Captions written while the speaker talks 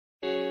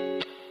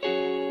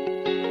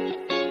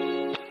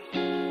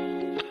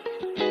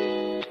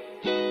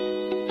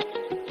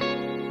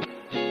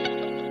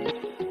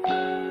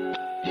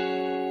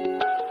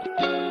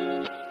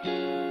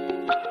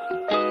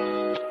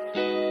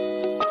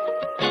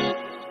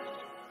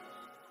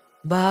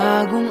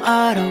Bagong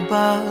araw,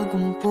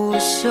 bagong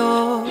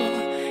puso,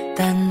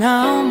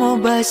 tanaw mo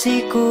ba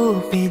si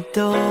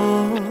Kupido?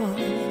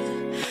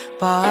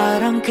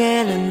 Parang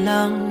kailan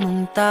lang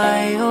nung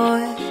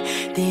tayo'y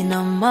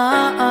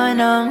tinamaan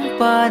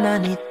ng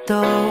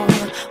pananito.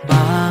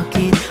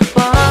 Bakit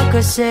pa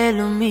kasi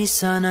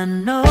lumisan?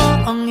 Ano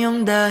ang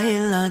iyong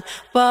dahilan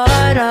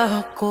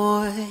para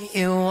ako'y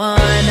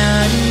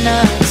iwanan na?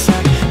 Sa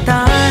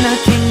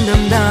tanaking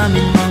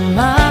damdamin,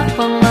 mga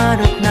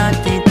pangarap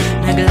natin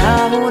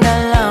naglaho na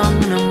lang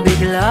nang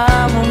bigla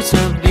mong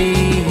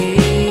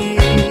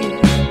sabihin.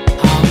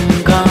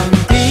 Hanggang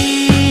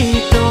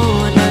dito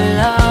na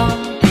lang,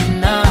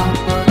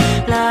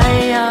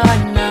 pinapalayan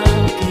na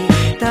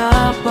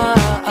kita.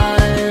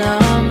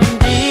 Paalam,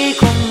 hindi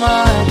ko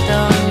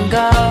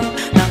matanggap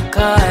na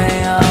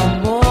kaya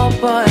mo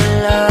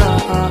pala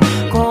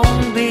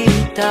akong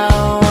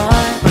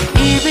bitawan.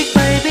 Pag-ibig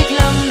ba'y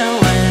biglang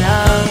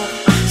nawala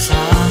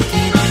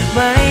sa'kin?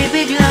 Ba'y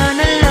bigla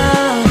na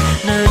lang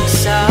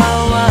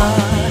nagsawa?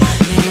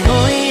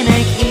 Ngayon'y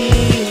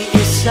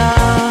nag-iisa,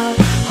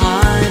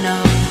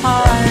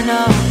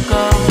 hanap-hanap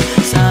ka.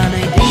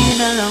 Sana'y di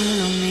na lang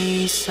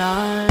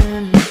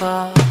lumisan pa.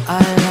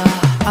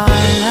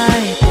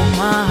 Ala-ala'y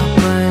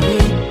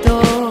pumaparito,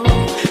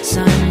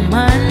 saan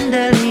man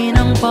dalhin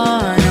ang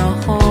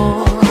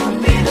panahon.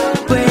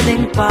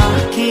 Pwedeng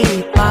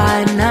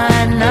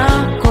pakipanan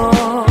ako,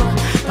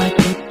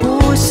 pati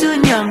puso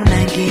niyang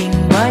naging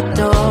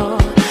bato.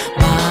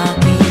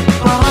 Bakit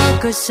pa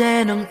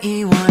kasi nung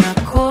iwan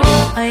ako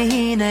ay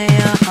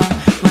hinayaang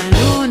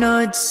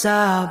malunod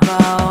sa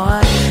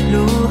bawat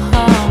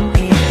luhang?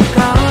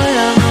 Ikaw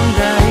lang ang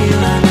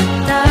dahilan at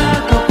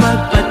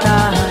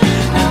tagapagpatahan.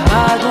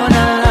 Nabago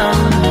na lang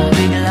nung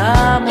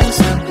bigla mong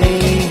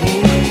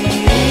sabihin.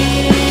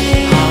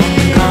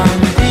 Hanggang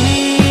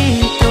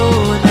dito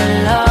na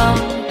lang,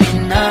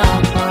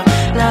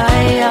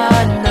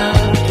 pinapalayan na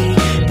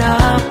kita.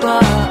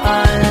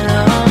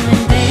 Paalam,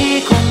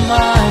 hindi ko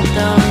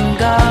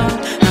matanggap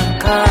na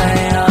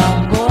kaya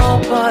mo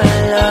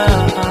pala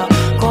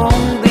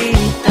akong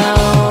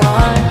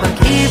bitawan.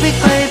 Pag-ibig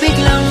ba'y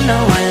biglang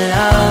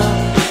nawala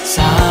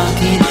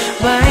sa'kin?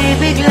 Ba'y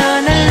bigla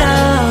na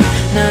lang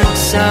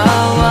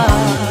nagsawa?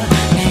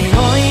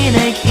 Ngayon'y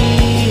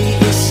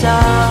nag-iisa,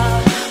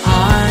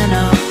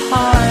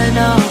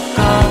 hanap-hanap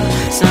ka.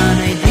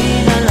 Sana'y di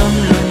na lang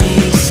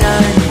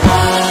lumisan pa.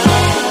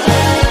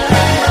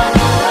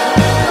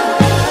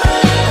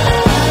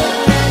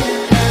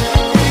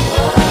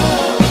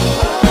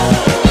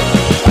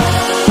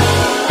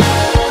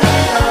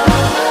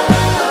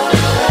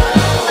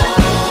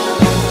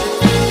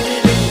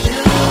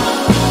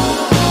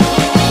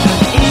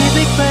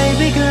 Ibig ba'y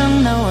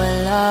biglang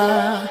nawala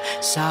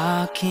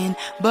sa'kin?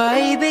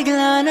 Ba'y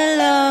bigla na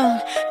lang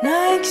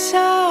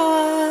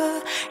nagsawa?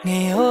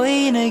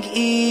 Ngayon'y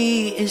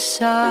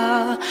nag-iisa,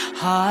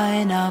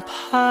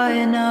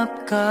 hanap-hanap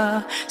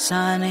ka.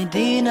 Sana'y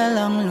di na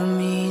lang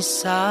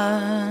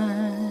lumisan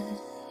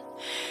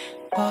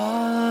pa.